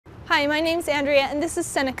Hi, my name's Andrea and this is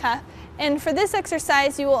Seneca. And for this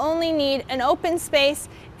exercise, you will only need an open space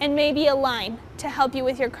and maybe a line to help you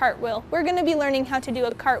with your cartwheel. We're going to be learning how to do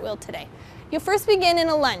a cartwheel today. You'll first begin in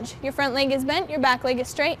a lunge. Your front leg is bent, your back leg is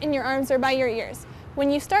straight, and your arms are by your ears. When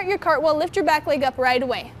you start your cartwheel, lift your back leg up right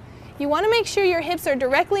away. You want to make sure your hips are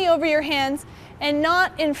directly over your hands and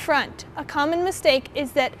not in front. A common mistake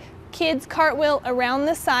is that kids cartwheel around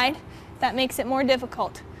the side. That makes it more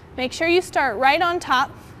difficult. Make sure you start right on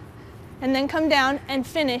top and then come down and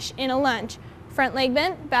finish in a lunge. Front leg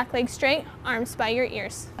bent, back leg straight, arms by your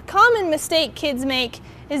ears. A common mistake kids make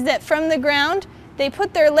is that from the ground, they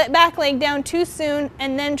put their back leg down too soon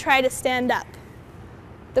and then try to stand up.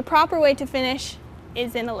 The proper way to finish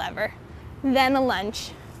is in a lever, then a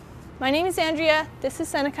lunge. My name is Andrea, this is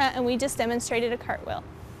Seneca, and we just demonstrated a cartwheel.